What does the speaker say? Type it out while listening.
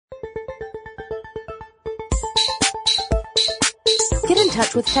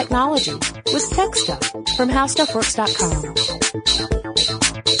touch with technology with Tech Stuff from HowStuffWorks.com.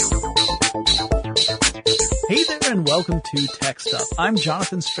 Hey there and welcome to Tech Stuff. I'm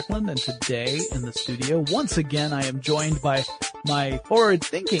Jonathan Strickland, and today in the studio, once again, I am joined by my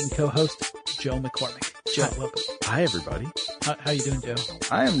forward-thinking co-host, Joe McCormick. Joe, welcome. Hi, everybody. How you doing, Joe?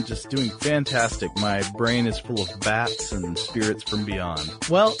 I am just doing fantastic. My brain is full of bats and spirits from beyond.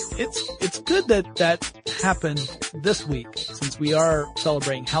 Well, it's good that happened this week, since we are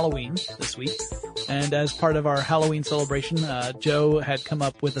celebrating Halloween this week. And as part of our Halloween celebration, Joe had come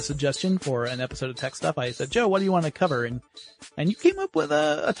up with a suggestion for an episode of Tech Stuff. I said, Joe, what do you want to cover? And you came up with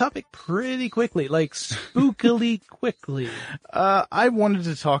a topic pretty quickly, like spookily quickly. I wanted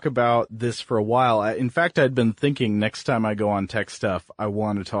to talk about this for a while. In fact, I'd been thinking next time I go on Tech Stuff, I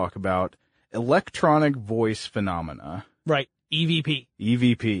want to talk about electronic voice phenomena. Right. EVP.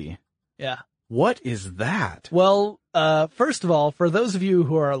 EVP. Yeah. What is that? Well, first of all, for those of you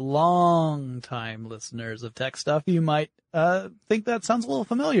who are long-time listeners of Tech Stuff, you might think that sounds a little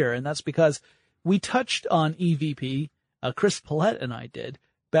familiar, and that's because we touched on EVP, Chris Paulette and I did,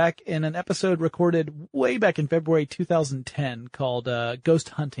 back in an episode recorded way back in February 2010 called Ghost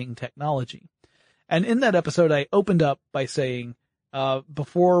Hunting Technology. And in that episode, I opened up by saying,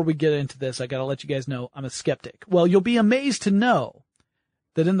 before we get into this, I gotta let you guys know I'm a skeptic. Well, you'll be amazed to know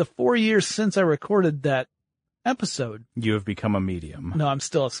that in the 4 years since I recorded that episode, You have become a medium. no, I'm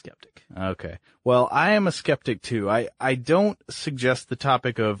still a skeptic. Okay. Well, I am a skeptic too. I don't suggest the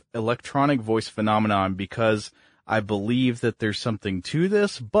topic of electronic voice phenomenon because I believe that there's something to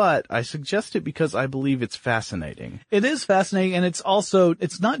this, but I suggest it because I believe it's fascinating. It is fascinating, and it's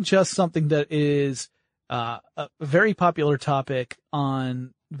not just something that is a very popular topic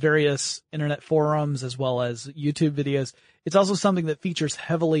on various internet forums as well as YouTube videos. It's also something that features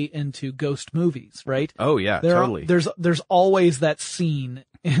heavily into ghost movies, right? Oh yeah, totally. There's always that scene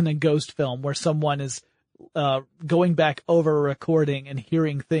in a ghost film where someone is going back over a recording and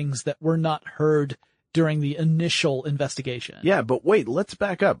hearing things that were not heard during the initial investigation. Yeah, but wait, let's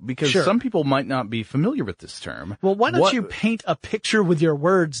back up because Sure. some people might not be familiar with this term. Well, why don't you paint a picture with your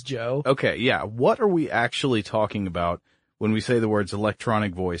words, Joe? Okay, yeah. What are we actually talking about when we say the words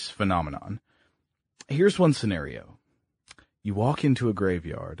electronic voice phenomenon? Here's one scenario. You walk into a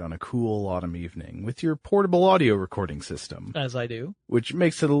graveyard on a cool autumn evening with your portable audio recording system, As I do. which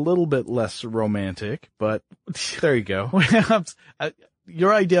makes it a little bit less romantic, but there you go.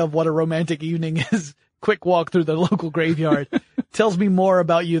 Your idea of what a romantic evening is, quick walk through the local graveyard, tells me more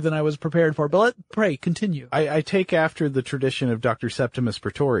about you than I was prepared for. But pray, continue. I take after the tradition of Dr. Septimus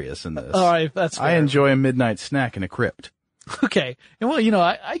Pretorius in this. All right, that's fair. I enjoy a midnight snack in a crypt. Okay. And well,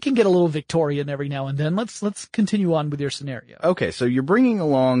 I can get a little Victorian every now and then. Let's continue on with your scenario. Okay, so you're bringing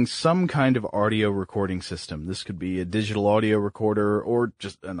along some kind of audio recording system. This could be a digital audio recorder or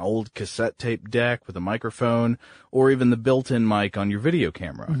just an old cassette tape deck with a microphone or even the built-in mic on your video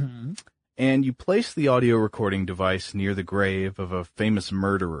camera. Mm-hmm. And you place the audio recording device near the grave of a famous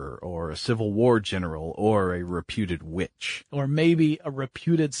murderer or a Civil War general or a reputed witch. Or maybe a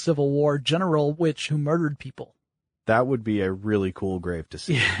reputed Civil War general witch who murdered people. That would be a really cool grave to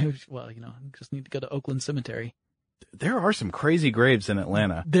see. Yeah, well, just need to go to Oakland Cemetery. There are some crazy graves in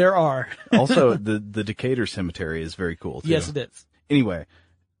Atlanta. There are. Also, the Decatur Cemetery is very cool, too. Yes, it is. Anyway,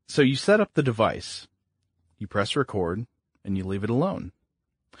 so you set up the device, you press record, and you leave it alone.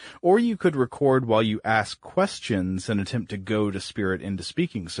 Or you could record while you ask questions and attempt to goad a spirit into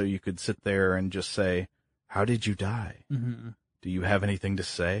speaking. So you could sit there and just say, how did you die? Mm-hmm. Do you have anything to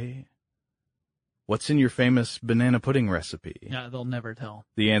say? What's in your famous banana pudding recipe? Yeah, they'll never tell.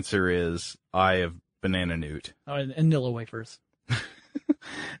 The answer is, I have banana newt. Oh, and Nilla wafers.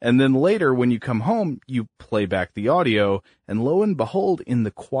 And then later, when you come home, you play back the audio, and lo and behold, in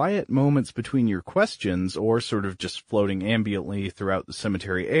the quiet moments between your questions, or sort of just floating ambiently throughout the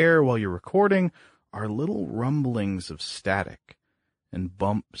cemetery air while you're recording, are little rumblings of static, and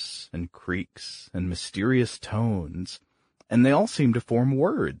bumps, and creaks, and mysterious tones, and they all seem to form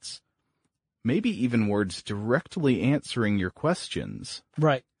words. Maybe even words directly answering your questions.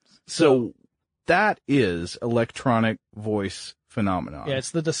 Right. So that is electronic voice phenomenon. Yeah,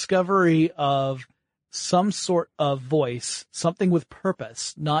 it's the discovery of some sort of voice, something with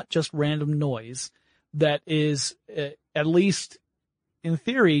purpose, not just random noise, that is, at least in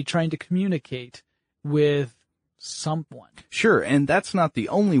theory, trying to communicate with someone. Sure, and that's not the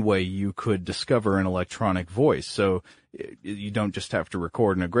only way you could discover an electronic voice. So you don't just have to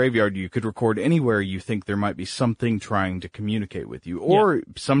record in a graveyard. You could record anywhere you think there might be something trying to communicate with you. Or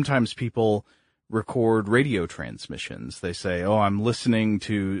sometimes people record radio transmissions. They say, oh, I'm listening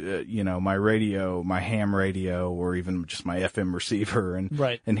to, my radio, my ham radio, or even just my FM receiver.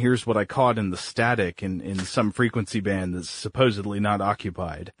 And here's what I caught in the static in some frequency band that's supposedly not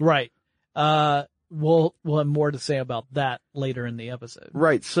occupied. Right. We'll have more to say about that later in the episode.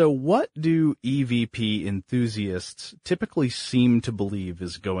 Right. So what do EVP enthusiasts typically seem to believe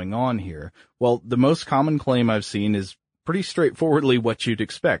is going on here? Well, the most common claim I've seen is pretty straightforwardly what you'd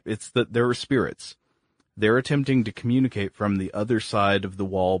expect. It's that there are spirits. They're attempting to communicate from the other side of the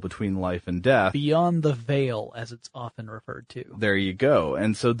wall between life and death. Beyond the veil, as it's often referred to. There you go.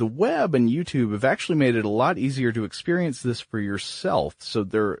 And so the web and YouTube have actually made it a lot easier to experience this for yourself. So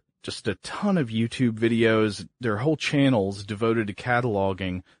there are just a ton of YouTube videos. There are whole channels devoted to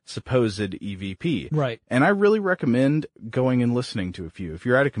cataloging supposed EVP. Right. And I really recommend going and listening to a few. If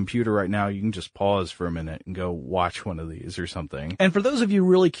you're at a computer right now, you can just pause for a minute and go watch one of these or something. And for those of you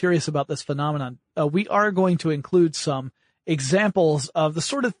really curious about this phenomenon, we are going to include some examples of the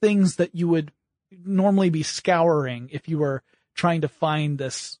sort of things that you would normally be scouring if you were trying to find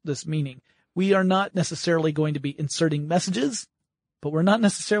this meaning. We are not necessarily going to be inserting messages, but we're not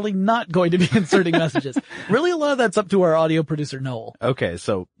necessarily not going to be inserting messages. Really, a lot of that's up to our audio producer, Noel. Okay,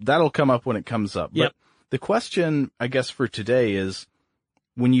 so that'll come up when it comes up. Yep. But the question, I guess, for today is,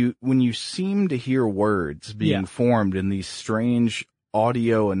 when you seem to hear words being formed in these strange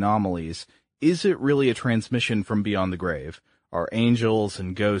audio anomalies, is it really a transmission from beyond the grave? Are angels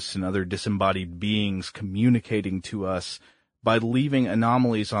and ghosts and other disembodied beings communicating to us by leaving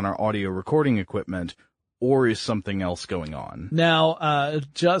anomalies on our audio recording equipment? Or is something else going on? Now,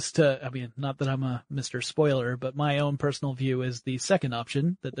 not that I'm a Mr. Spoiler, but my own personal view is the second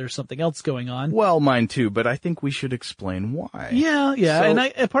option, that there's something else going on. Well, mine too, but I think we should explain why. Yeah. So,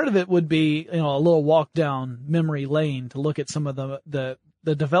 and part of it would be, a little walk down memory lane to look at some of the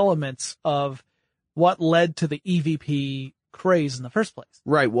developments of what led to the EVP craze in the first place.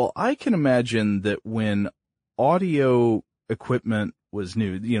 Right. Well, I can imagine that when audio equipment was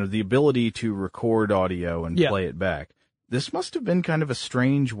new, the ability to record audio and play it back. This must have been kind of a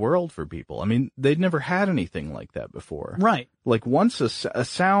strange world for people. I mean, they'd never had anything like that before. Right. Like once a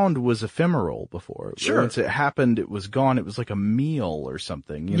sound was ephemeral before. Sure. Once it happened, it was gone. It was like a meal or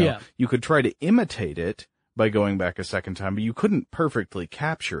something. You could try to imitate it by going back a second time, but you couldn't perfectly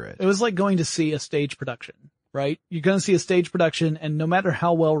capture it. It was like going to see a stage production, right? You're going to see a stage production, and no matter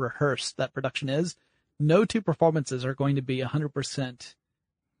how well rehearsed that production is, no two performances are going to be 100%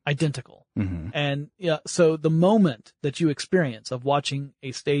 identical. Mm-hmm. And so the moment that you experience of watching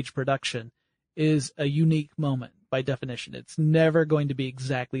a stage production is a unique moment by definition. It's never going to be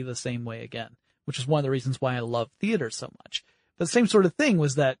exactly the same way again, which is one of the reasons why I love theater so much. But the same sort of thing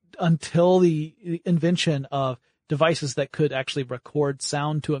was that until the invention of devices that could actually record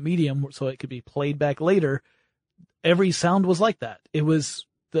sound to a medium so it could be played back later, every sound was like that. It was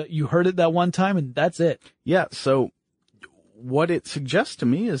you heard it that one time and that's it. Yeah. So what it suggests to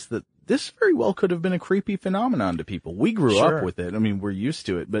me is that this very well could have been a creepy phenomenon to people. We grew up with it. I mean, we're used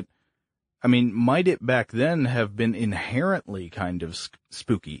to it, but I mean, might it back then have been inherently kind of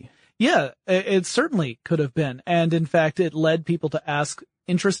spooky? Yeah, it certainly could have been. And in fact, it led people to ask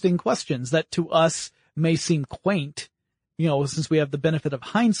interesting questions that to us may seem quaint, since we have the benefit of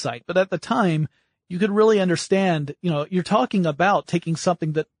hindsight. But at the time, you could really understand, you're talking about taking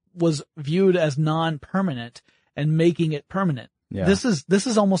something that was viewed as non-permanent and making it permanent. Yeah. This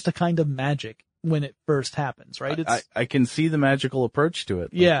is almost a kind of magic when it first happens, right? I can see the magical approach to it.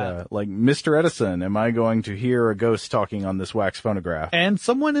 Yeah. Like Mr. Edison, am I going to hear a ghost talking on this wax phonograph? And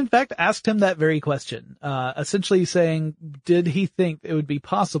someone, in fact, asked him that very question, essentially saying, did he think it would be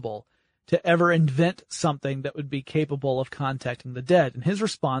possible to ever invent something that would be capable of contacting the dead? And his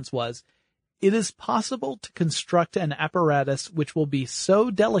response was, it is possible to construct an apparatus which will be so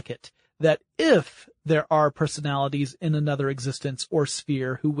delicate that if there are personalities in another existence or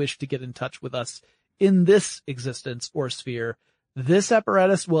sphere who wish to get in touch with us in this existence or sphere, this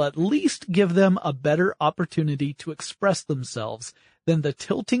apparatus will at least give them a better opportunity to express themselves than the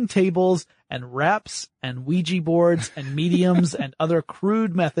tilting tables and raps and Ouija boards and mediums and other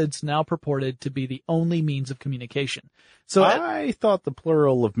crude methods now purported to be the only means of communication. So I thought the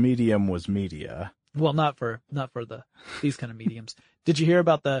plural of medium was media. Well, not for these kind of mediums. Did you hear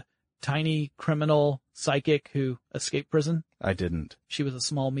about the tiny criminal psychic who escaped prison? I didn't. She was a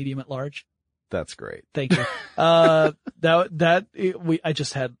small, medium at large. That's great. Thank you. I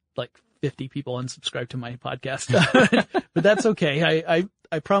just had like 50 people unsubscribe to my podcast, but that's okay.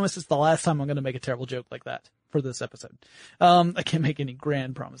 I promise it's the last time I'm going to make a terrible joke like that for this episode. I can't make any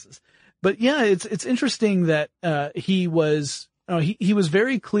grand promises, but yeah, it's interesting that, he was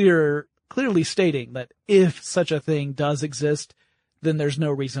very clear clearly stating that if such a thing does exist, then there's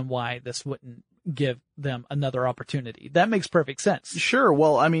no reason why this wouldn't give them another opportunity. That makes perfect sense. Sure.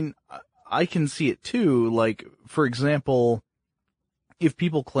 Well, I mean, I can see it too. Like, for example, if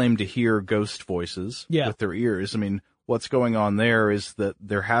people claim to hear ghost voices with their ears, I mean, what's going on there is that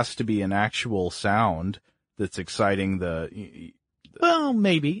there has to be an actual sound that's exciting Well,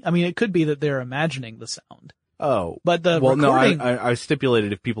 maybe. I mean, it could be that they're imagining the sound. Oh. But the recording... No, I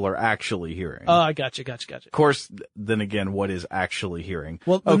stipulated if people are actually hearing. Oh, I gotcha. Of course, then again, what is actually hearing?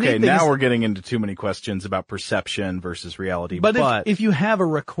 Well, okay, now we're getting into too many questions about perception versus reality. But if you have a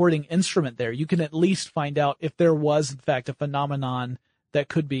recording instrument there, you can at least find out if there was, in fact, a phenomenon that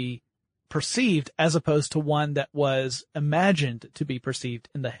could be perceived as opposed to one that was imagined to be perceived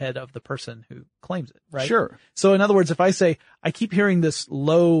in the head of the person who claims it, right? Sure. So in other words, if I say, I keep hearing this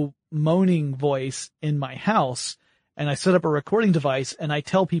low moaning voice in my house, and I set up a recording device and I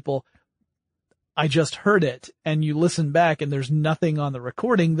tell people, I just heard it, and you listen back and there's nothing on the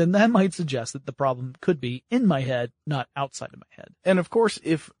recording, then that might suggest that the problem could be in my head, not outside of my head. And of course,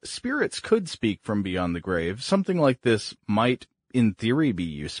 if spirits could speak from beyond the grave, something like this might in theory be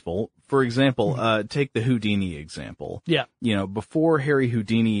useful. For example, take the Houdini example. Yeah. You know, before Harry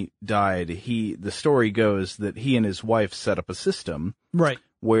Houdini died, the story goes that he and his wife set up a system. Right.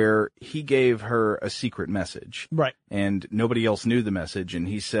 Where he gave her a secret message. Right. And nobody else knew the message. And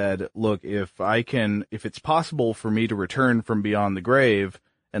he said, look, if it's possible for me to return from beyond the grave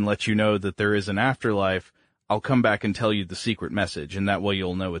and let you know that there is an afterlife, I'll come back and tell you the secret message. And that way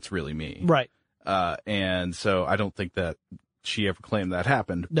you'll know it's really me. Right. And so I don't think that she ever claimed that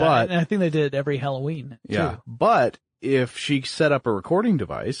happened, No, but and I think they did it every Halloween too. Yeah, but if she set up a recording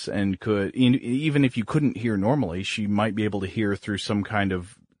device and could, even if you couldn't hear normally, she might be able to hear through some kind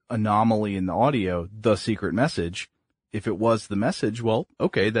of anomaly in the audio, the secret message. If it was the message, well,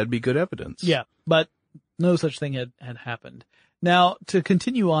 okay, that'd be good evidence. Yeah, but no such thing had happened. Now, to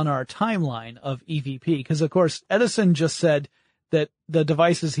continue on our timeline of EVP, because of course Edison just said that the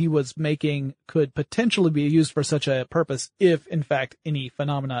devices he was making could potentially be used for such a purpose if, in fact, any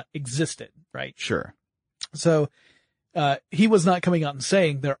phenomena existed, right? Sure. So, he was not coming out and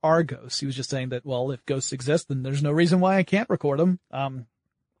saying there are ghosts. He was just saying that, well, if ghosts exist, then there's no reason why I can't record them. Well,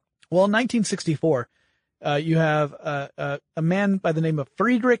 in 1964, you have a man by the name of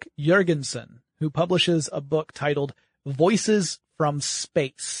Friedrich Jürgensen, who publishes a book titled Voices from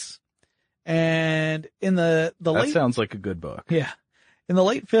Space. And in the late... That sounds like a good book. Yeah. In the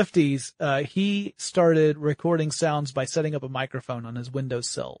late 50s, he started recording sounds by setting up a microphone on his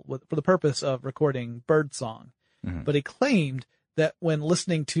windowsill for the purpose of recording birdsong. Mm-hmm. But he claimed that when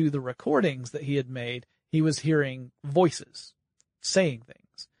listening to the recordings that he had made, he was hearing voices saying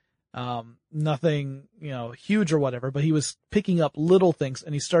things. Nothing, huge or whatever, but he was picking up little things,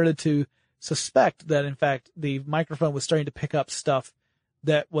 and he started to suspect that, in fact, the microphone was starting to pick up stuff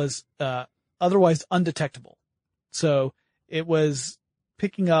that was otherwise undetectable. So it was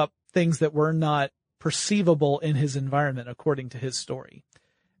picking up things that were not perceivable in his environment, according to his story.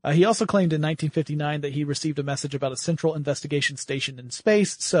 He also claimed in 1959 that he received a message about a central investigation station in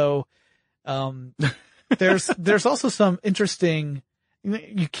space. So there's also some interesting...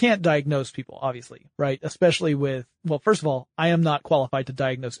 You can't diagnose people, obviously, right? Especially with, well, first of all, I am not qualified to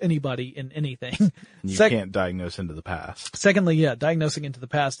diagnose anybody in anything. You can't diagnose into the past. Secondly, yeah, diagnosing into the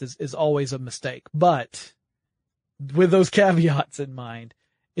past is always a mistake. But with those caveats in mind,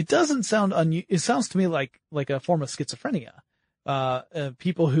 it doesn't sound it sounds to me like a form of schizophrenia.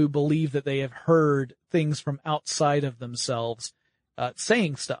 People who believe that they have heard things from outside of themselves,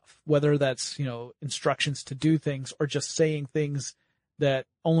 saying stuff, whether that's, instructions to do things or just saying things that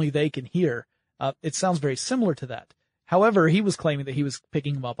only they can hear. It sounds very similar to that. However, he was claiming that he was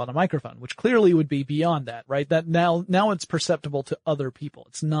picking them up on a microphone, which clearly would be beyond that, right? That now it's perceptible to other people.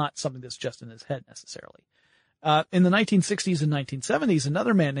 It's not something that's just in his head necessarily. In the 1960s and 1970s,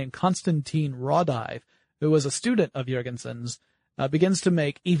 another man named Konstantin Rodive, who was a student of Jurgensen's, begins to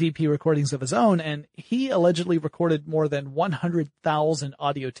make EVP recordings of his own, and he allegedly recorded more than 100,000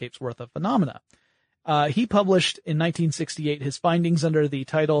 audio tapes worth of phenomena. He published in 1968 his findings under the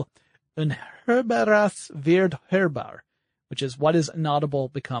title Unhörbares wird hörbar, which is What is Inaudible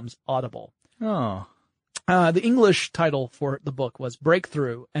Becomes Audible. Oh. The English title for the book was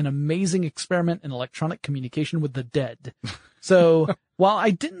Breakthrough, an Amazing Experiment in Electronic Communication with the Dead. So while I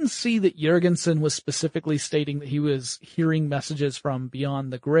didn't see that Jurgensen was specifically stating that he was hearing messages from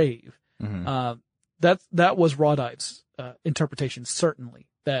beyond the grave, mm-hmm. That was Rodive's interpretation, certainly,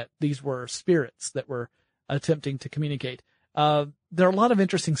 that these were spirits that were attempting to communicate. There are a lot of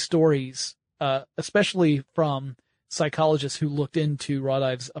interesting stories, especially from psychologists who looked into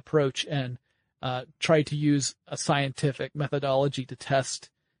Rodive's approach and tried to use a scientific methodology to test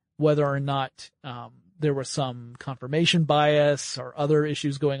whether or not there was some confirmation bias or other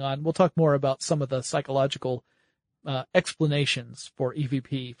issues going on. We'll talk more about some of the psychological explanations for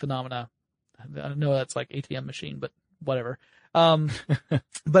EVP phenomena. I know that's like ATM machine, but whatever.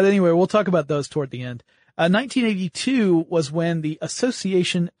 But anyway, we'll talk about those toward the end. 1982 was when the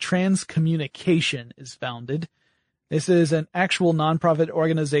Association Transcommunication is founded. This is an actual nonprofit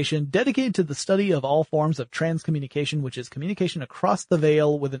organization dedicated to the study of all forms of transcommunication, which is communication across the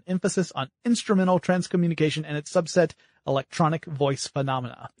veil with an emphasis on instrumental transcommunication and its subset, electronic voice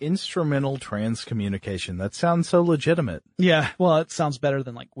phenomena. Instrumental transcommunication. That sounds so legitimate. Yeah, well, it sounds better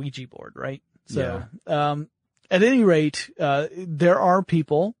than like Ouija board, right? So, yeah. At any rate, there are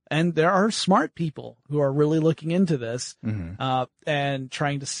people, and there are smart people who are really looking into this, and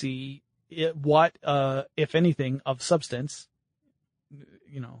trying to see what, if anything, of substance,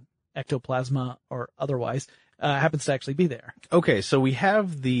 ectoplasma or otherwise, happens to actually be there. Okay, so we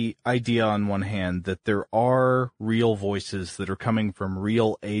have the idea on one hand that there are real voices that are coming from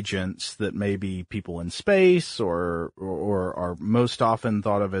real agents that may be people in space or are most often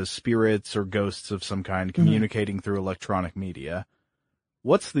thought of as spirits or ghosts of some kind communicating through electronic media.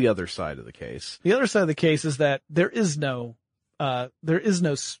 What's the other side of the case? The other side of the case is that there is no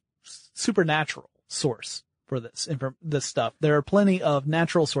supernatural source for this stuff. There are plenty of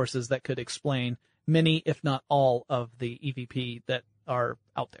natural sources that could explain many, if not all, of the EVP that are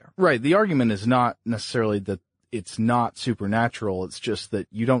out there. Right. The argument is not necessarily that it's not supernatural. It's just that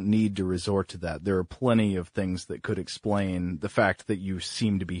you don't need to resort to that. There are plenty of things that could explain the fact that you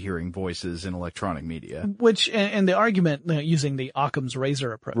seem to be hearing voices in electronic media. Which, and the argument using the Occam's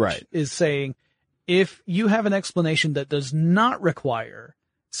razor approach is saying, if you have an explanation that does not require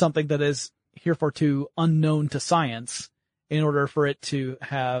something that is heretofore unknown to science in order for it to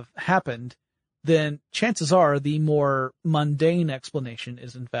have happened, then chances are the more mundane explanation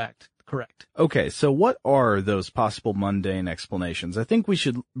is in fact correct. Okay, so what are those possible mundane explanations? I think we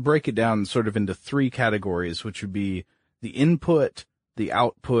should break it down sort of into three categories, which would be the input, the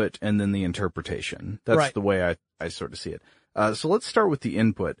output, and then the interpretation. That's the way I sort of see it. So let's start with the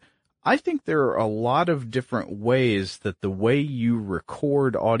input. I think there are a lot of different ways that the way you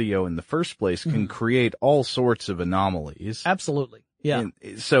record audio in the first place can create all sorts of anomalies. Absolutely. Yeah.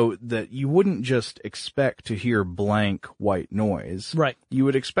 And so that you wouldn't just expect to hear blank white noise. Right. You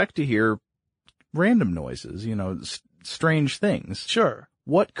would expect to hear random noises, strange things. Sure.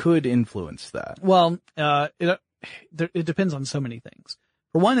 What could influence that? Well, it depends on so many things.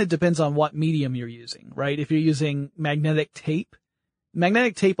 For one, it depends on what medium you're using, right? If you're using magnetic tape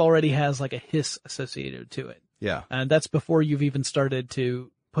already has like a hiss associated to it. Yeah. And that's before you've even started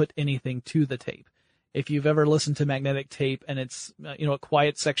to put anything to the tape. If you've ever listened to magnetic tape and it's, a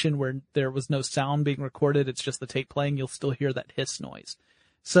quiet section where there was no sound being recorded, it's just the tape playing, you'll still hear that hiss noise.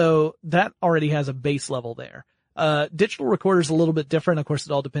 So that already has a base level there. Digital recorder's a little bit different. Of course,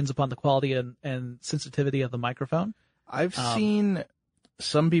 it all depends upon the quality and sensitivity of the microphone. I've seen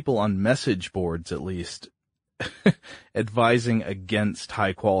some people on message boards, at least, advising against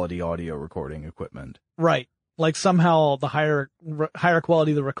high quality audio recording equipment. Right. Like somehow the higher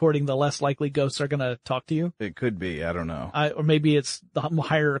quality the recording, the less likely ghosts are going to talk to you. It could be. I don't know. Or maybe it's the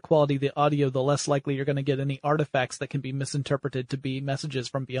higher quality the audio, the less likely you're going to get any artifacts that can be misinterpreted to be messages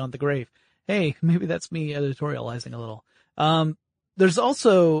from beyond the grave. Hey, maybe that's me editorializing a little. There's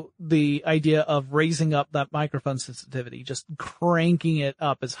also the idea of raising up that microphone sensitivity, just cranking it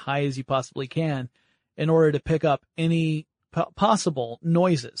up as high as you possibly can in order to pick up any possible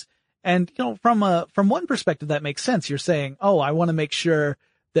noises. And, from one perspective, that makes sense. You're saying, I want to make sure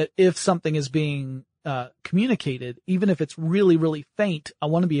that if something is being, communicated, even if it's really, really faint, I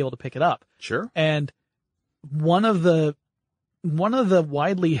want to be able to pick it up. Sure. And one of the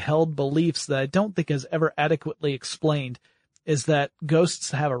widely held beliefs that I don't think is ever adequately explained is that ghosts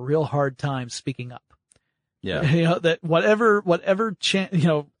have a real hard time speaking up. Yeah. That whatever energy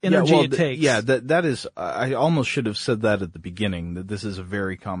it takes. Yeah, that is, I almost should have said that at the beginning, that this is a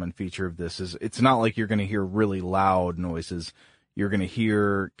very common feature of this. It's not like you're going to hear really loud noises. You're going to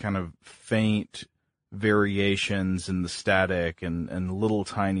hear kind of faint variations in the static and little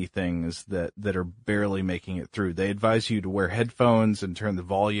tiny things that are barely making it through. They advise you to wear headphones and turn the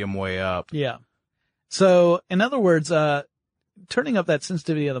volume way up. Yeah. So, in other words, turning up that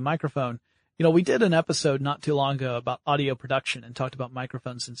sensitivity of the microphone, we did an episode not too long ago about audio production and talked about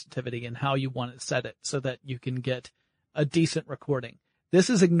microphone sensitivity and how you want to set it so that you can get a decent recording.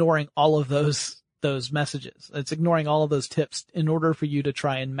 This is ignoring all of those messages. It's ignoring all of those tips in order for you to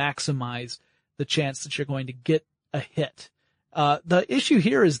try and maximize the chance that you're going to get a hit. The issue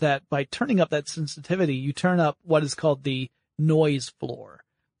here is that by turning up that sensitivity, you turn up what is called the noise floor.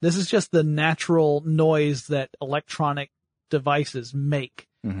 This is just the natural noise that electronic devices make.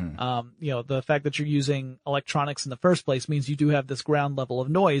 Mm-hmm. The fact that you're using electronics in the first place means you do have this ground level of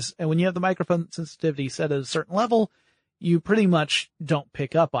noise. And when you have the microphone sensitivity set at a certain level, you pretty much don't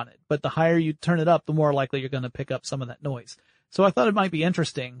pick up on it. But the higher you turn it up, the more likely you're going to pick up some of that noise. So I thought it might be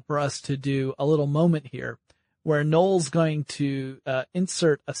interesting for us to do a little moment here where Noel's going to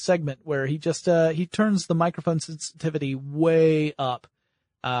insert a segment where he just he turns the microphone sensitivity way up.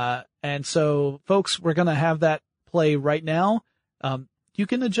 And so, folks, we're going to have that play right now. You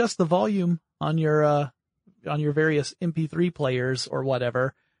can adjust the volume on your various MP3 players or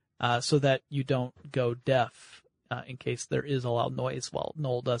whatever, so that you don't go deaf, in case there is a loud noise while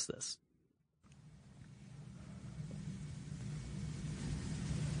Noel does this.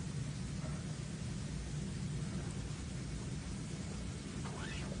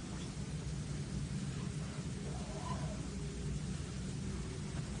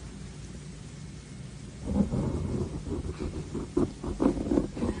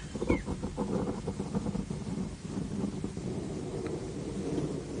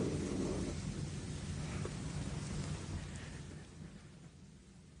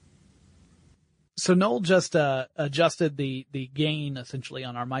 So Noel just adjusted the gain essentially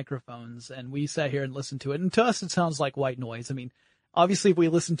on our microphones, and we sat here and listened to it. And to us, it sounds like white noise. I mean, obviously, if we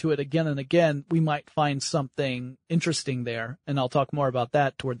listen to it again and again, we might find something interesting there, and I'll talk more about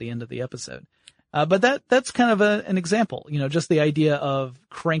that toward the end of the episode. But that's kind of an example, just the idea of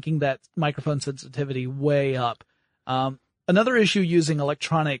cranking that microphone sensitivity way up. Another issue using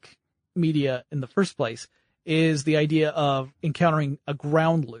electronic media in the first place is the idea of encountering a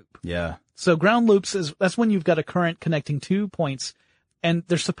ground loop. Yeah. So ground loops that's when you've got a current connecting 2 points, and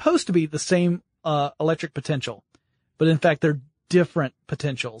they're supposed to be the same electric potential, but in fact they're different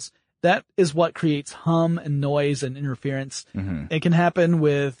potentials. That is what creates hum and noise and interference. Mm-hmm. It can happen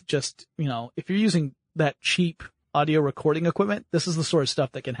with just, if you're using that cheap audio recording equipment, this is the sort of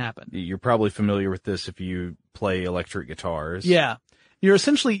stuff that can happen. You're probably familiar with this if you play electric guitars. Yeah. You're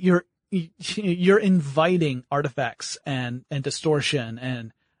essentially, you're inviting artifacts and distortion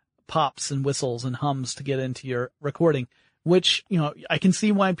and pops and whistles and hums to get into your recording, which, I can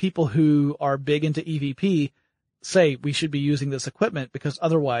see why people who are big into EVP say we should be using this equipment, because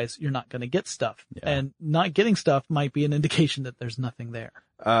otherwise you're not going to get stuff. Yeah. And not getting stuff might be an indication that there's nothing there.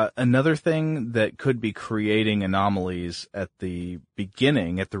 Another thing that could be creating anomalies at the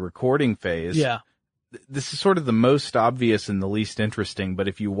beginning, at the recording phase. Yeah. This is sort of the most obvious and the least interesting, but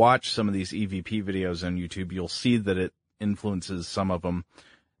if you watch some of these EVP videos on YouTube, you'll see that it influences some of them.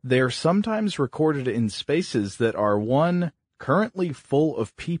 They're sometimes recorded in spaces that are, one, currently full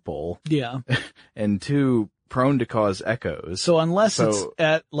of people. Yeah. And two, prone to cause echoes. So unless it's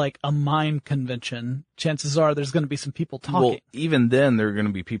at like a mime convention, chances are there's going to be some people talking. Well, even then there are going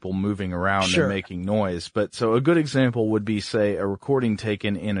to be people moving around and making noise. But so a good example would be, say, a recording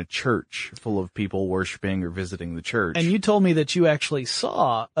taken in a church full of people worshiping or visiting the church. And you told me that you actually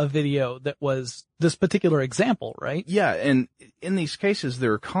saw a video that was this particular example, right? Yeah, and in these cases,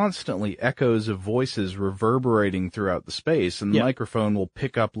 there are constantly echoes of voices reverberating throughout the space, and the microphone will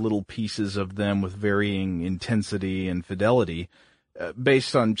pick up little pieces of them with varying intensity and fidelity,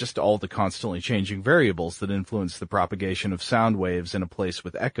 based on just all the constantly changing variables that influence the propagation of sound waves in a place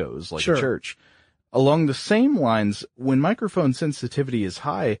with echoes, like a church. Along the same lines, when microphone sensitivity is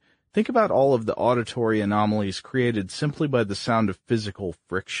high, think about all of the auditory anomalies created simply by the sound of physical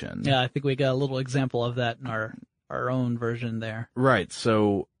friction. Yeah, I think we got a little example of that in our own version there. Right.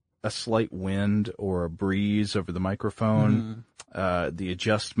 So a slight wind or a breeze over the microphone, the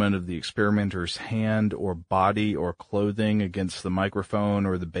adjustment of the experimenter's hand or body or clothing against the microphone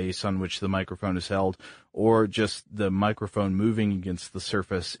or the base on which the microphone is held, or just the microphone moving against the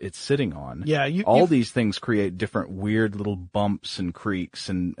surface it's sitting on. Yeah, all these things create different weird little bumps and creaks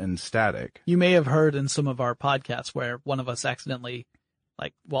and static. You may have heard in some of our podcasts where one of us accidentally,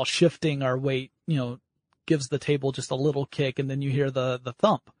 like while shifting our weight, gives the table just a little kick, and then you hear the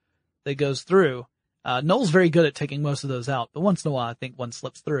thump that goes through. Noel's very good at taking most of those out, but once in a while I think one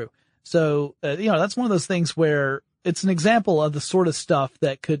slips through. So, that's one of those things where it's an example of the sort of stuff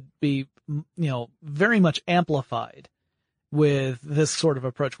that could be, very much amplified with this sort of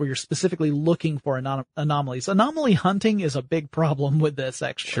approach where you're specifically looking for anomalies. Anomaly hunting is a big problem with this,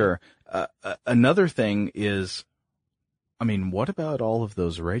 actually. Sure. Another thing is, what about all of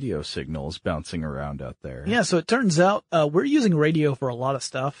those radio signals bouncing around out there? Yeah, so it turns out we're using radio for a lot of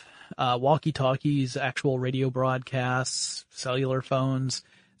stuff. Walkie-talkies, actual radio broadcasts, cellular phones.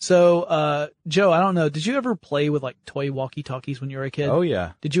 So, Joe, I don't know. Did you ever play with like toy walkie-talkies when you were a kid? Oh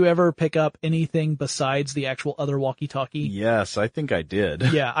yeah. Did you ever pick up anything besides the actual other walkie-talkie? Yes, I think I did.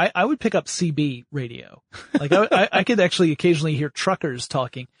 Yeah, I would pick up CB radio. Like I could actually occasionally hear truckers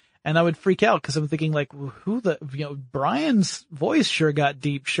talking, and I would freak out because I'm thinking like, Brian's voice sure got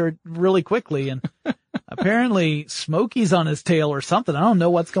deep, really quickly, and apparently Smokey's on his tail or something. I don't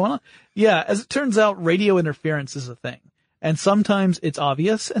know what's going on. Yeah, as it turns out, radio interference is a thing. And sometimes it's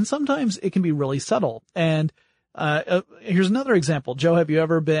obvious, and sometimes it can be really subtle. And here's another example. Joe, have you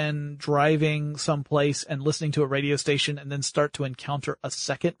ever been driving someplace and listening to a radio station and then start to encounter a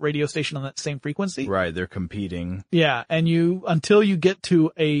second radio station on that same frequency? Right, they're competing. Yeah, and until you get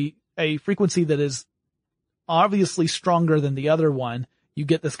to a frequency that is obviously stronger than the other one, you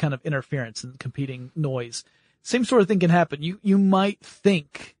get this kind of interference and competing noise. Same sort of thing can happen. You might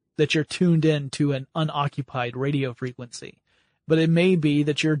think that you're tuned in to an unoccupied radio frequency, but it may be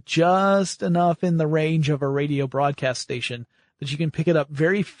that you're just enough in the range of a radio broadcast station that you can pick it up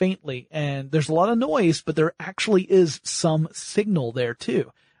very faintly, and there's a lot of noise, but there actually is some signal there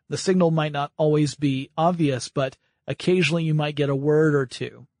too. The signal might not always be obvious, but occasionally you might get a word or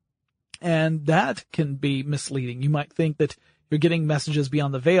two, and that can be misleading. You might think that you're getting messages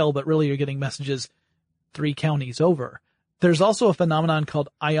beyond the veil, but really you're getting messages 3 counties over. There's also a phenomenon called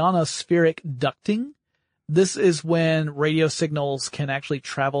ionospheric ducting. This is when radio signals can actually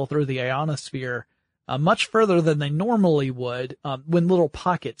travel through the ionosphere much further than they normally would when little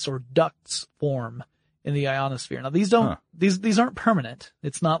pockets or ducts form in the ionosphere. Now these aren't permanent.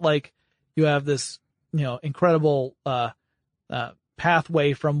 It's not like you have this incredible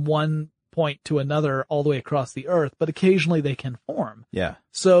pathway from one point to another all the way across the earth, but occasionally they can form. Yeah.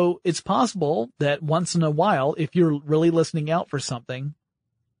 So it's possible that once in a while, if you're really listening out for something,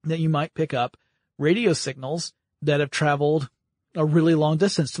 that you might pick up radio signals that have traveled a really long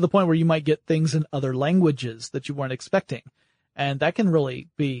distance to the point where you might get things in other languages that you weren't expecting. And that can really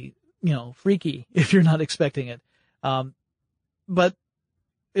be, freaky if you're not expecting it. But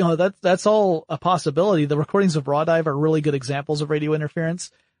that's all a possibility. The recordings of Raw Dive are really good examples of radio interference.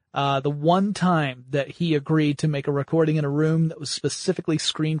 The one time that he agreed to make a recording in a room that was specifically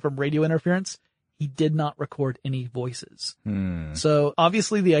screened from radio interference, he did not record any voices. So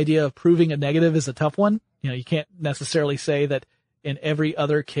obviously the idea of proving a negative is a tough one. You can't necessarily say that in every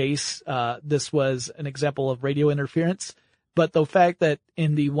other case, this was an example of radio interference. But the fact that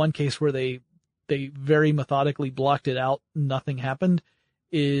in the one case where they very methodically blocked it out, nothing happened,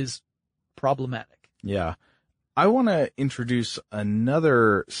 is problematic. Yeah. I want to introduce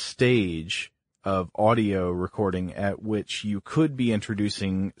another stage of audio recording at which you could be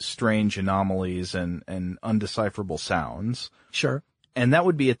introducing strange anomalies and undecipherable sounds. Sure. And that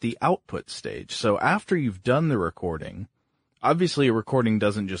would be at the output stage. So after you've done the recording, obviously a recording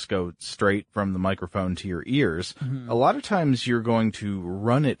doesn't just go straight from the microphone to your ears. Mm-hmm. A lot of times you're going to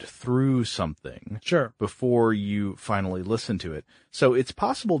run it through something. Sure. Before you finally listen to it. So it's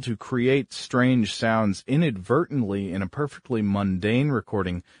possible to create strange sounds inadvertently in a perfectly mundane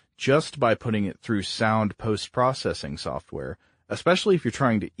recording just by putting it through sound post-processing software, especially if you're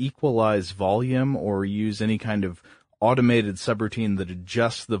trying to equalize volume or use any kind of automated subroutine that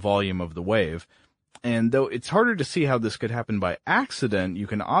adjusts the volume of the wave. And though it's harder to see how this could happen by accident, you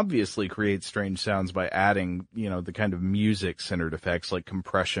can obviously create strange sounds by adding, the kind of music-centered effects like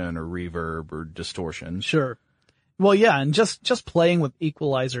compression or reverb or distortion. Sure. Well, yeah, and just playing with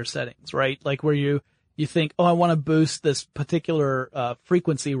equalizer settings, right? Like where you think, I want to boost this particular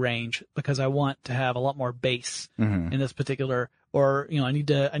frequency range because I want to have a lot more bass in this particular, or I need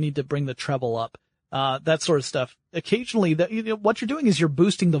to bring the treble up. That sort of stuff. Occasionally, what you're doing is you're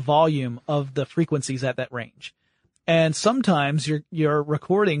boosting the volume of the frequencies at that range. And sometimes your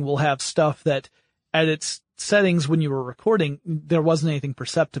recording will have stuff that at its settings when you were recording, there wasn't anything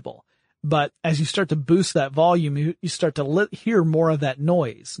perceptible. But as you start to boost that volume, you start to hear more of that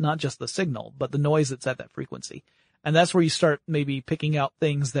noise, not just the signal, but the noise that's at that frequency. And that's where you start maybe picking out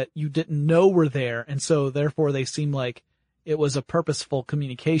things that you didn't know were there. And so therefore they seem like it was a purposeful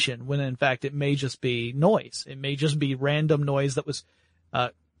communication when in fact it may just be noise. It may just be random noise that was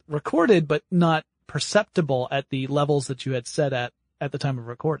recorded but not perceptible at the levels that you had set at the time of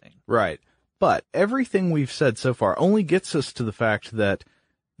recording. Right. But everything we've said so far only gets us to the fact that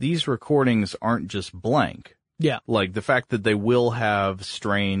these recordings aren't just blank. Yeah. Like the fact that they will have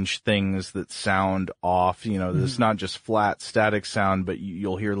strange things that sound off, it's not just flat static sound, but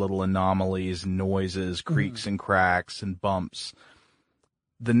you'll hear little anomalies, noises, creaks and cracks and bumps.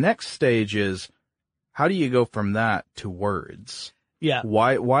 The next stage is, how do you go from that to words? Yeah.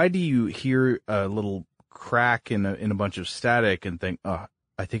 Why do you hear a little crack in a bunch of static and think,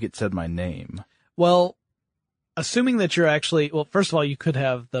 I I think it said my name. Well, assuming that you're actually, well, first of all, you could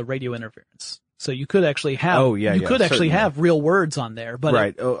have the radio interference. So you could actually have, certainly have real words on there, but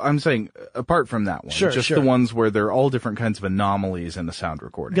right. I'm saying apart from that one, Sure. the ones where there are all different kinds of anomalies in the sound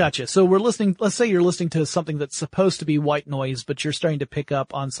recording. Gotcha. So let's say you're listening to something that's supposed to be white noise, but you're starting to pick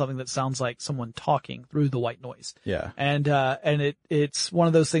up on something that sounds like someone talking through the white noise. Yeah. And it's one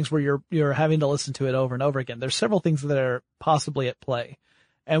of those things where you're having to listen to it over and over again. There's several things that are possibly at play.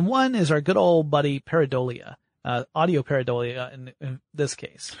 And one is our good old buddy pareidolia. Audio pareidolia in this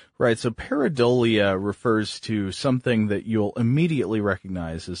case. Right. So pareidolia refers to something that you'll immediately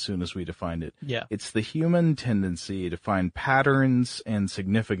recognize as soon as we define it. Yeah. It's the human tendency to find patterns and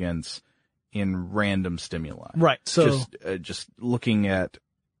significance in random stimuli. Right. So just looking at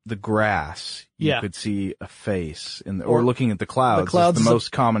the grass, you could see a face or looking at the clouds. The clouds is the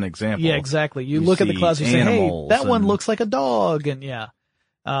most common example. Yeah, exactly. You look at the clouds and you say, hey, that one looks like a dog. And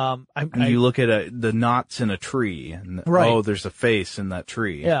you look at the knots in a tree and oh, there's a face in that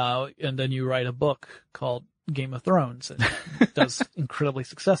tree. Yeah. And then you write a book called Game of Thrones and it does incredibly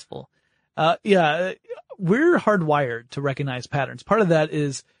successful. We're hardwired to recognize patterns. Part of that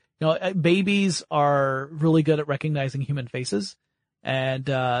is, babies are really good at recognizing human faces. And,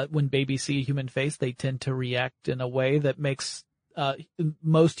 when babies see a human face, they tend to react in a way that makes,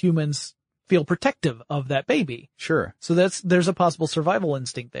 most humans feel protective of that baby. Sure. So there's a possible survival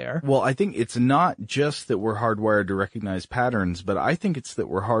instinct there. Well, I think it's not just that we're hardwired to recognize patterns, but I think it's that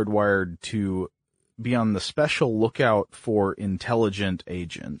we're hardwired to be on the special lookout for intelligent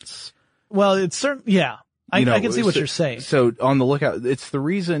agents. Well, it's certain, yeah. I can see what you're saying. So on the lookout, it's the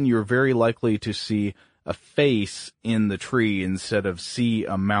reason you're very likely to see a face in the tree instead of see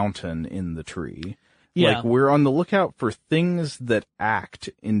a mountain in the tree. Yeah. Like we're on the lookout for things that act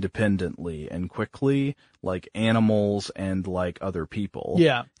independently and quickly, like animals and like other people.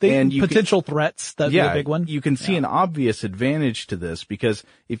 Yeah. Potential threats, that'd be a big one. You can see an obvious advantage to this because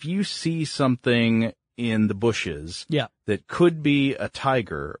if you see something in the bushes that could be a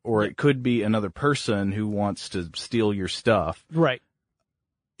tiger or it could be another person who wants to steal your stuff. Right.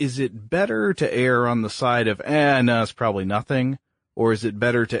 Is it better to err on the side of, no, it's probably nothing? Or is it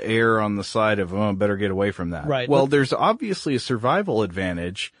better to err on the side of, better get away from that? Right. Well, there's obviously a survival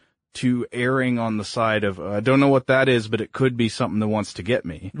advantage to erring on the side of, I don't know what that is, but it could be something that wants to get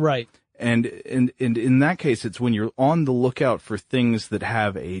me. Right. And in that case, it's when you're on the lookout for things that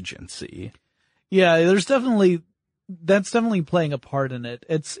have agency. Yeah, that's definitely playing a part in it.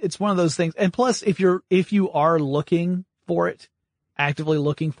 It's one of those things. And plus, if you are looking for it, actively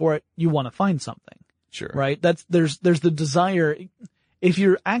looking for it, you want to find something. Sure. Right? There's the desire. If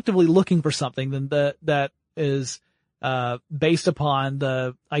you're actively looking for something, then that is, based upon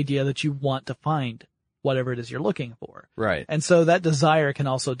the idea that you want to find whatever it is you're looking for. Right. And so that desire can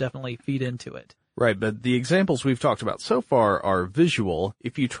also definitely feed into it. Right. But the examples we've talked about so far are visual.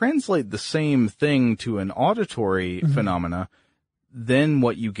 If you translate the same thing to an auditory phenomena, then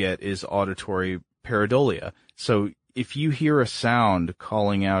what you get is auditory pareidolia. So if you hear a sound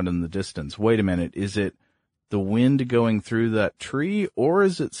calling out in the distance, wait a minute, is it the wind going through that tree or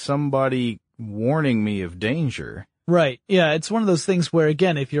is it somebody warning me of danger? Right. Yeah. It's one of those things where,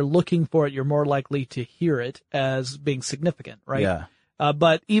 again, if you're looking for it, you're more likely to hear it as being significant, right? Yeah.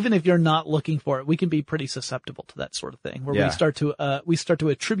 But even if you're not looking for it, we can be pretty susceptible to that sort of thing where we start to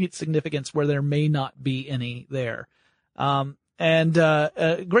attribute significance where there may not be any there. A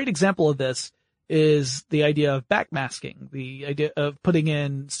great example of this is the idea of backmasking, the idea of putting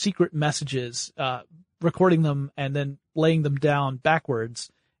in secret messages, recording them and then laying them down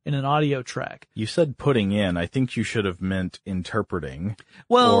backwards in an audio track. You said putting in. I think you should have meant interpreting.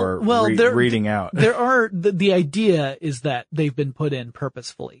 Reading out. The idea is that they've been put in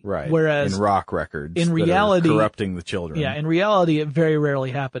purposefully. Right. Whereas in rock records. In reality, corrupting the children. Yeah. In reality, it very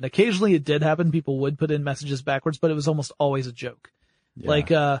rarely happened. Occasionally it did happen. People would put in messages backwards, but it was almost always a joke.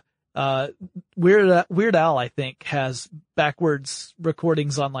 Yeah. Weird Al, I think, has backwards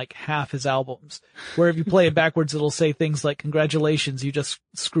recordings on like half his albums, where if you play it backwards, it'll say things like, congratulations, you just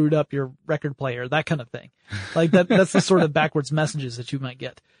screwed up your record player, that kind of thing. Like that's the sort of backwards messages that you might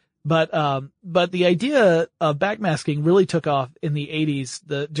get. But the idea of backmasking really took off in the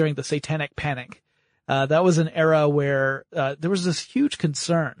 80s, during the Satanic Panic. That was an era where, there was this huge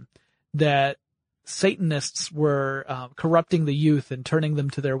concern that Satanists were corrupting the youth and turning them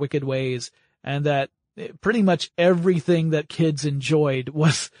to their wicked ways, and that pretty much everything that kids enjoyed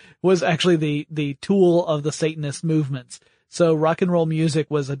was actually the tool of the Satanist movements. So rock and roll music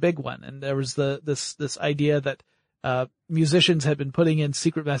was a big one, and there was this idea that musicians had been putting in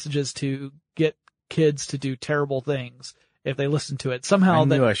secret messages to get kids to do terrible things, if they listen to it. Somehow I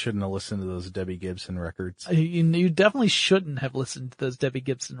knew I shouldn't have listened to those Debbie Gibson records. You definitely shouldn't have listened to those Debbie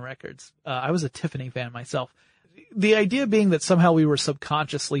Gibson records. I was a Tiffany fan myself. The idea being that somehow we were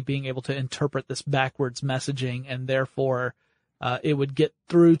subconsciously being able to interpret this backwards messaging, and therefore it would get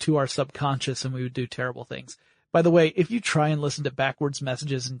through to our subconscious and we would do terrible things. By the way, if you try and listen to backwards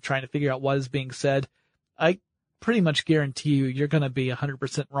messages and trying to figure out what is being said, I pretty much guarantee you're going to be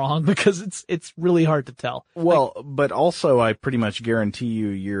 100% wrong, because it's really hard to tell. Well, but also I pretty much guarantee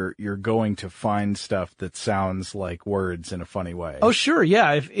you're going to find stuff that sounds like words in a funny way. Oh, sure.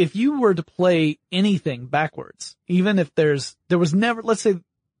 Yeah. If you were to play anything backwards, even if there was never, let's say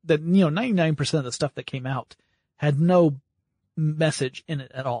that, 99% of the stuff that came out had no message in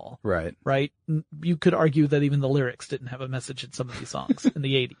it at all. Right. Right? You could argue that even the lyrics didn't have a message in some of these songs in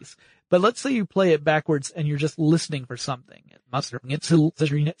the 80s. But let's say you play it backwards and you're just listening for something.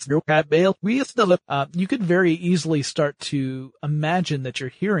 You could very easily start to imagine that you're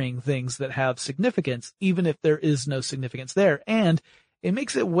hearing things that have significance, even if there is no significance there. And it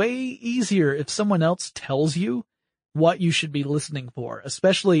makes it way easier if someone else tells you what you should be listening for,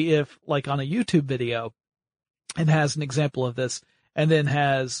 especially if, like on a YouTube video, it has an example of this and then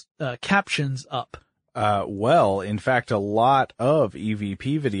has captions up. Well, in fact, a lot of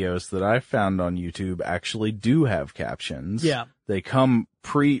EVP videos that I've found on YouTube actually do have captions. Yeah. They come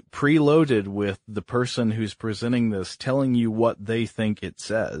preloaded with the person who's presenting this telling you what they think it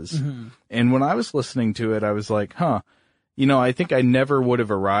says. Mm-hmm. And when I was listening to it, I was like, I think I never would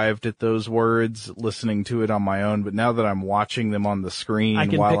have arrived at those words listening to it on my own, but now that I'm watching them on the screen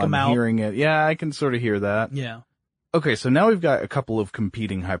while I'm hearing it, yeah, I can sort of hear that. Yeah. Okay, so now we've got a couple of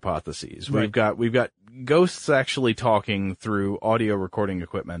competing hypotheses. Right. We've got ghosts actually talking through audio recording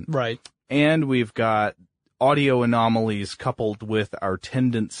equipment. Right. And we've got audio anomalies coupled with our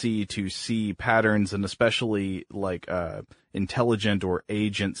tendency to see patterns, and especially like intelligent or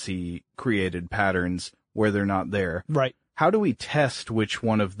agency created patterns where they're not there. Right. How do we test which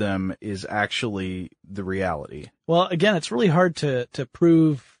one of them is actually the reality? Well, again, it's really hard to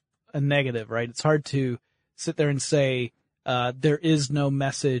prove a negative, right? It's hard to sit there and say, there is no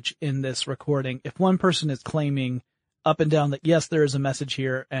message in this recording. If one person is claiming up and down that, yes, there is a message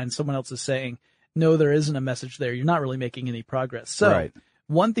here, and someone else is saying, no, there isn't a message there, you're not really making any progress. So right.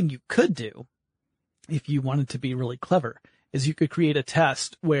 One thing you could do, if you wanted to be really clever, is you could create a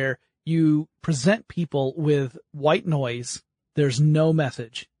test where you present people with white noise. There's no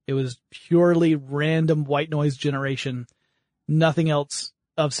message. It was purely random white noise generation. Nothing else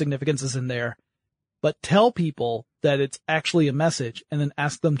of significance is in there. But tell people that it's actually a message, and then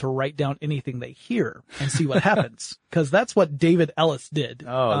ask them to write down anything they hear and see what happens. Because that's what David Ellis did.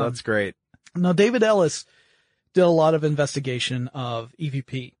 Oh, that's great. Now, David Ellis did a lot of investigation of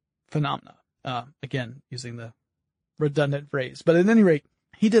EVP phenomena. Again, using the redundant phrase. But at any rate,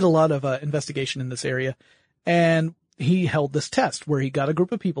 he did a lot of investigation in this area, and he held this test where he got a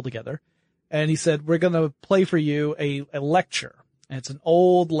group of people together, and he said, we're going to play for you a lecture. And it's an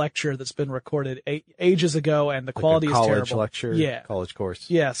old lecture that's been recorded ages ago, and the quality is terrible. College lecture? Yeah. College course?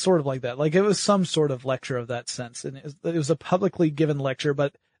 Yeah, sort of like that. Like it was some sort of lecture of that sense. And it was a publicly given lecture,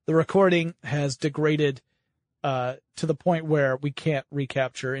 but the recording has degraded to the point where we can't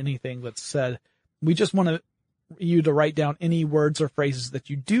recapture anything that's said. We just want you to write down any words or phrases that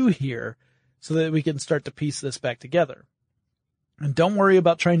you do hear so that we can start to piece this back together. And don't worry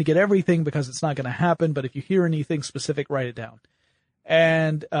about trying to get everything, because it's not going to happen, but if you hear anything specific, write it down.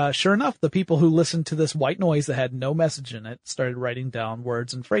 And sure enough, the people who listened to this white noise that had no message in it started writing down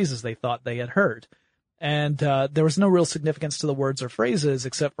words and phrases they thought they had heard. And there was no real significance to the words or phrases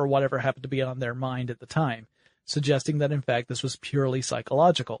except for whatever happened to be on their mind at the time, suggesting that, in fact, this was purely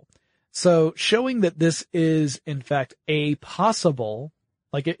psychological. So showing that this is, in fact, a possible,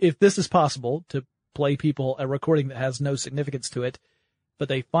 like if this is possible to play people a recording that has no significance to it, but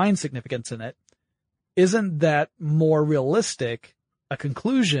they find significance in it, isn't that more realistic a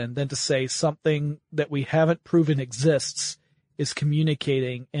conclusion than to say something that we haven't proven exists is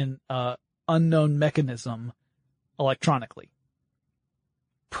communicating in an unknown mechanism electronically?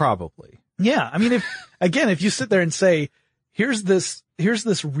 Probably. Yeah. I mean, if you sit there and say, here's this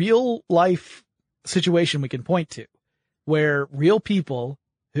real life situation we can point to where real people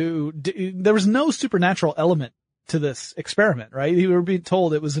there was no supernatural element to this experiment, right? You were being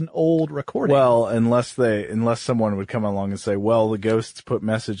told it was an old recording. Well, unless someone would come along and say, well, the ghosts put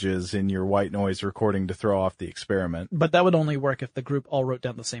messages in your white noise recording to throw off the experiment. But that would only work if the group all wrote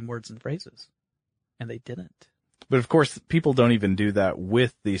down the same words and phrases. And they didn't. But of course, people don't even do that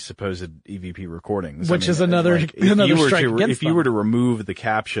with these supposed EVP recordings. Which is another strike against them. If you were to remove the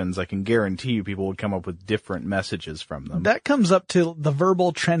captions, I can guarantee you people would come up with different messages from them. That comes up to the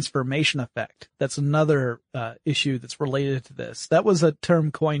verbal transformation effect. That's another issue that's related to this. That was a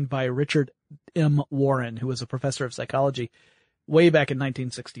term coined by Richard M. Warren, who was a professor of psychology way back in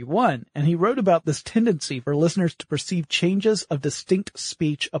 1961. And he wrote about this tendency for listeners to perceive changes of distinct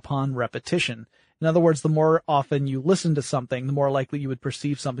speech upon repetition. In other words, the more often you listen to something, the more likely you would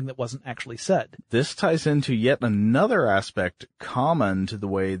perceive something that wasn't actually said. This ties into yet another aspect common to the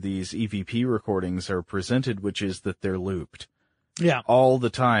way these EVP recordings are presented, which is that they're looped. Yeah. All the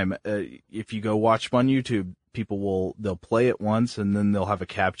time. If you go watch them on YouTube, they'll play it once and then they'll have a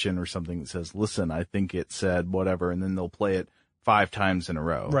caption or something that says, listen, I think it said whatever, and then they'll play it 5 times in a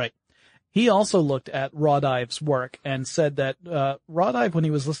row. Right. He also looked at Rodive's work and said that Rodive, when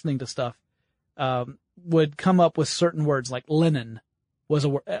he was listening to stuff, would come up with certain words like Lenin was a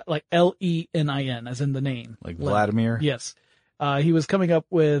word, like Lenin, as in the name. Like Lenin. Vladimir? Yes. He was coming up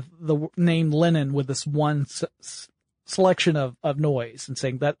with the name Lenin with this one selection of noise and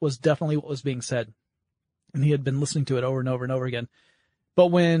saying that was definitely what was being said. And he had been listening to it over and over and over again. But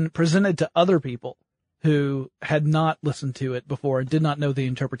when presented to other people who had not listened to it before and did not know the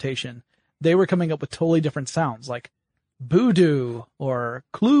interpretation, they were coming up with totally different sounds like Voodoo or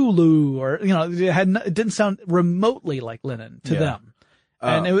Clulu, or, it didn't sound remotely like Lenin to them.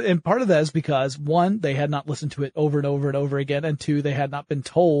 And part of that is because, one, they had not listened to it over and over and over again, and two, they had not been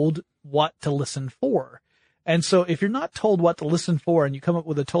told what to listen for. And so if you're not told what to listen for and you come up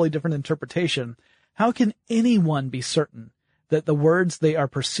with a totally different interpretation, how can anyone be certain that the words they are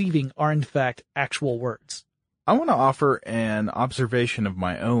perceiving are in fact actual words? I want to offer an observation of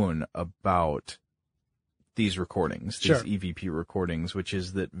my own about these recordings, these EVP recordings, which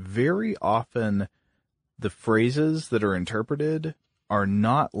is that very often the phrases that are interpreted are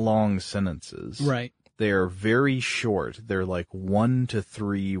not long sentences. Right. They are very short. They're like 1 to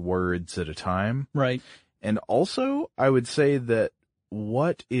 3 words at a time. Right. And also, I would say that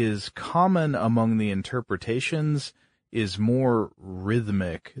what is common among the interpretations is more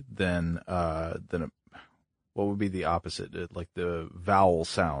rhythmic than what would be the opposite, like the vowel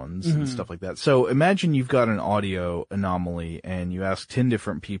sounds and stuff like that. So imagine you've got an audio anomaly and you ask 10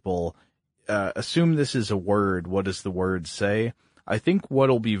 different people, assume this is a word, what does the word say? I think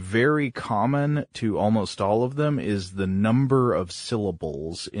what'll be very common to almost all of them is the number of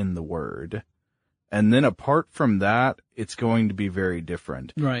syllables in the word. And then apart from that, it's going to be very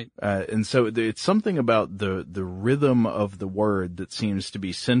different. Right. And so it's something about the rhythm of the word that seems to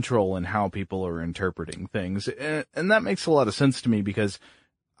be central in how people are interpreting things. And that makes a lot of sense to me because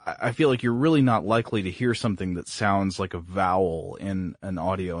I feel like you're really not likely to hear something that sounds like a vowel in an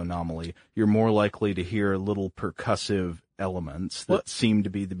audio anomaly. You're more likely to hear little percussive elements that seem to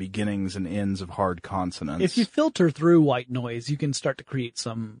be the beginnings and ends of hard consonants. If you filter through white noise, you can start to create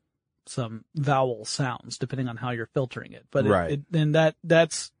some vowel sounds depending on how you're filtering it. But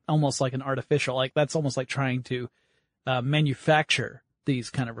that's almost like an artificial, like that's almost like trying to manufacture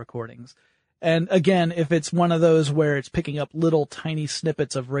these kind of recordings. And again, if it's one of those where it's picking up little tiny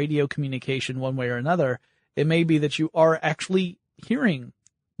snippets of radio communication one way or another, it may be that you are actually hearing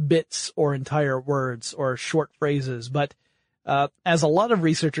bits or entire words or short phrases. But as a lot of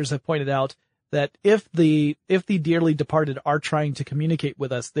researchers have pointed out, that if the dearly departed are trying to communicate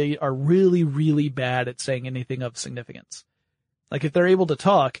with us, they are really, really bad at saying anything of significance. Like if they're able to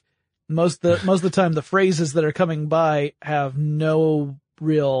talk, most of the time the phrases that are coming by have no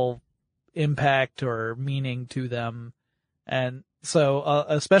real impact or meaning to them. And so,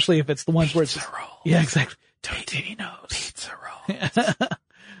 especially if it's the ones where it's pizza rolls. Yeah, exactly. Totinos. Pizza rolls.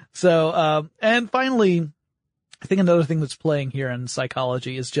 So, and finally, I think another thing that's playing here in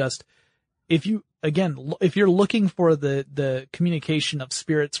psychology is just, if you're looking for the communication of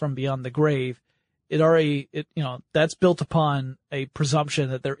spirits from beyond the grave, that's built upon a presumption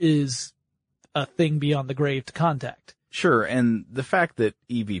that there is a thing beyond the grave to contact. Sure. And the fact that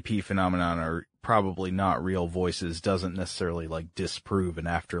EVP phenomenon are probably not real voices doesn't necessarily like disprove an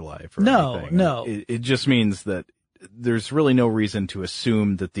afterlife or anything. No. It just means that there's really no reason to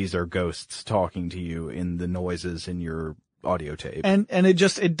assume that these are ghosts talking to you in the noises in your audio tape. And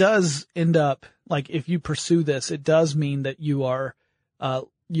it does end up, like, if you pursue this, it does mean that you are,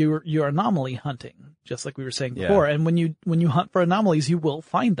 you're anomaly hunting, just like we were saying before. And when you hunt for anomalies, you will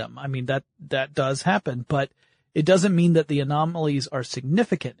find them. I mean, that does happen, but it doesn't mean that the anomalies are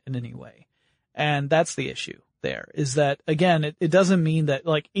significant in any way. And that's the issue there, is that, again, it doesn't mean that,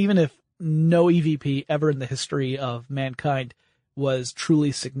 like, even if no EVP ever in the history of mankind was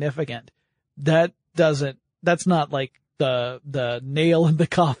truly significant, that doesn't that's not like the nail in the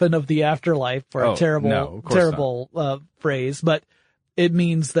coffin of the afterlife for a terrible phrase, but it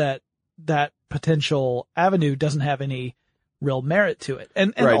means that potential avenue doesn't have any real merit to it.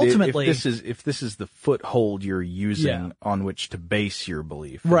 And right. ultimately, if this is the foothold you're using on which to base your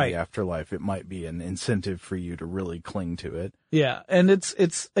belief in right. the afterlife, it might be an incentive for you to really cling to it. Yeah. And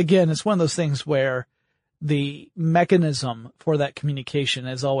it's one of those things where the mechanism for that communication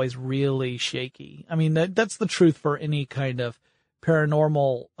is always really shaky. I mean, that's the truth for any kind of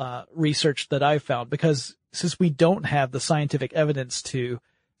paranormal research that I've found, because since we don't have the scientific evidence to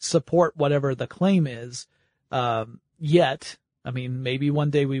support whatever the claim is, yet, I mean, maybe one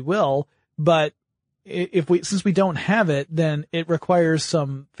day we will, but since we don't have it, then it requires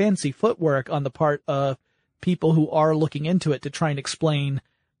some fancy footwork on the part of people who are looking into it to try and explain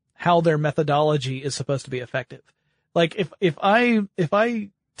how their methodology is supposed to be effective. Like if I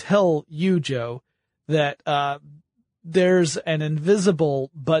tell you, Joe, that there's an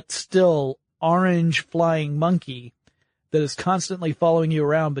invisible but still orange flying monkey that is constantly following you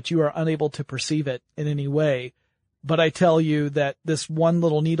around, but you are unable to perceive it in any way, but I tell you that this one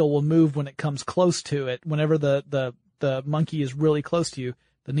little needle will move when it comes close to it. Whenever the monkey is really close to you,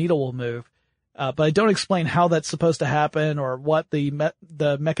 the needle will move. But I don't explain how that's supposed to happen or what the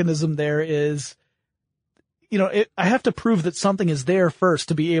mechanism there is. You know, I have to prove that something is there first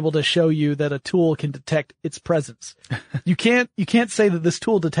to be able to show you that a tool can detect its presence. You can't say that this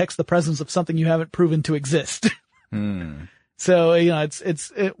tool detects the presence of something you haven't proven to exist. So, you know,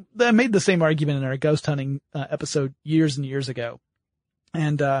 I made the same argument in our ghost hunting episode years and years ago.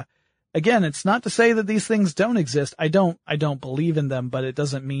 And, again, it's not to say that these things don't exist. I don't believe in them, but it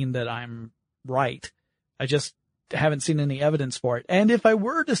doesn't mean that I'm right. I just haven't seen any evidence for it. And if I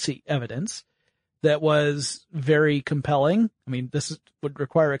were to see evidence that was very compelling, I mean, would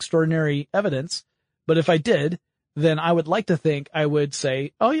require extraordinary evidence, but if I did, then I would like to think I would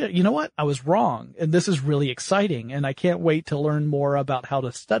say, oh yeah, you know what? I was wrong. And this is really exciting. And I can't wait to learn more about how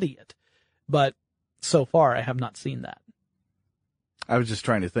to study it. But so far, I have not seen that. I was just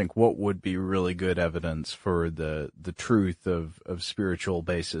trying to think what would be really good evidence for the truth of spiritual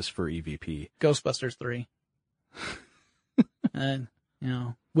basis for EVP. Ghostbusters 3. And, you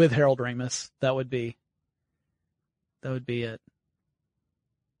know, with Harold Ramis, that would be it.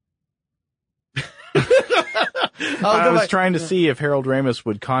 I was trying to see if Harold Ramis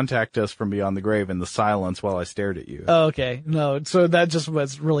would contact us from beyond the grave in the silence while I stared at you. Oh, okay. No, so that just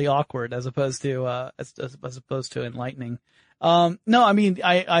was really awkward as opposed to enlightening. No, I mean,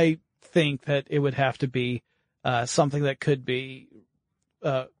 I think that it would have to be, something that could be,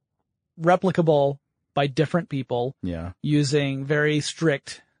 replicable by different people. Yeah. Using very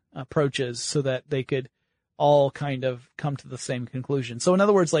strict approaches so that they could all kind of come to the same conclusion. So in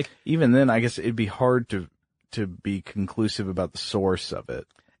other words, like, even then, I guess it'd be hard to be conclusive about the source of it.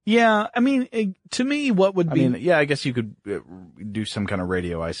 Yeah, I mean, to me, what would be? I mean, yeah, I guess you could do some kind of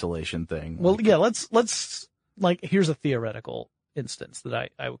radio isolation thing. Well, yeah, let's like, here's a theoretical instance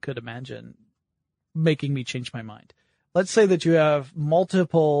that I could imagine making me change my mind. Let's say that you have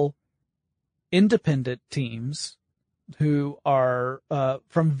multiple independent teams who are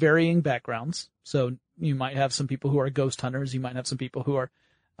from varying backgrounds. So you might have some people who are ghost hunters. You might have some people who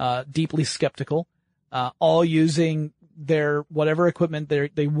are deeply skeptical, all using their whatever equipment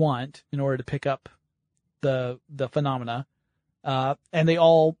they want in order to pick up the phenomena. And they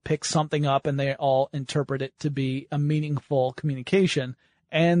all pick something up and they all interpret it to be a meaningful communication,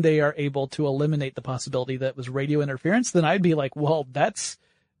 and they are able to eliminate the possibility that it was radio interference. Then I'd be like, well, that's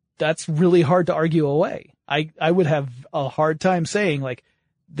really hard to argue away. I would have a hard time saying, like,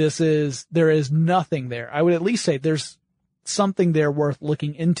 there is nothing there. I would at least say there's something there worth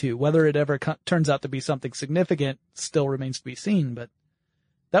looking into. Whether it ever turns out to be something significant still remains to be seen, but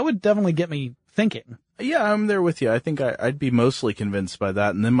that would definitely get me thinking. Yeah, I'm there with you. I think I'd be mostly convinced by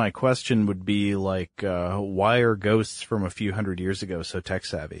that. And then my question would be like, why are ghosts from a few hundred years ago so tech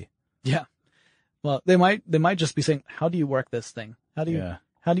savvy? Yeah. Well, they might just be saying, how do you work this thing? How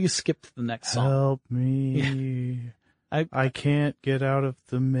do you skip to the next song? Help me. Yeah. I can't get out of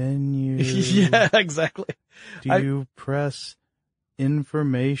the menu. Yeah, exactly. Do you press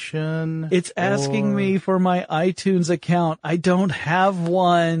information? It's asking me for my iTunes account. I don't have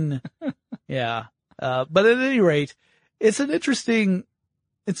one. Yeah. But at any rate, it's an interesting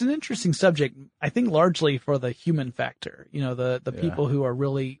subject, I think, largely for the human factor, you know, the people who are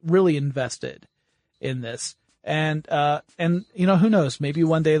really, really invested in this. And, you know, who knows, maybe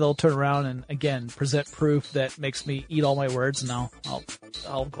one day they'll turn around and again present proof that makes me eat all my words, and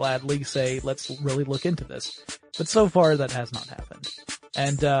I'll gladly say, let's really look into this. But so far that has not happened.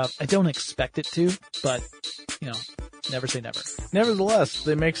 And, I don't expect it to, but, never say never. Nevertheless,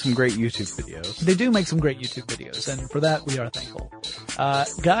 they make some great YouTube videos. They do make some great YouTube videos, and for that we are thankful.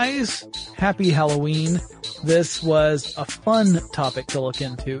 Guys, happy Halloween. This was a fun topic to look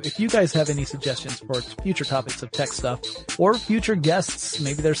into. If you guys have any suggestions for future topics of tech stuff, or future guests,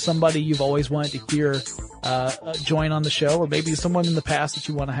 maybe there's somebody you've always wanted to hear join on the show, or maybe someone in the past that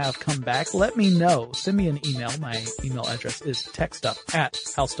you want to have come back, let me know. Send me an email. My email address is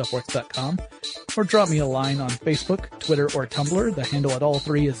techstuff@howstuffworks.com, or drop me a line on Facebook, Twitter, or Tumblr. The handle at all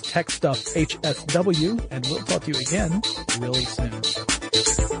three is TechStuffHSW, and we'll talk to you again really soon.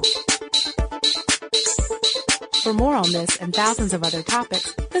 For more on this and thousands of other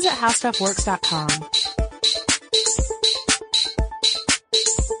topics, visit howstuffworks.com.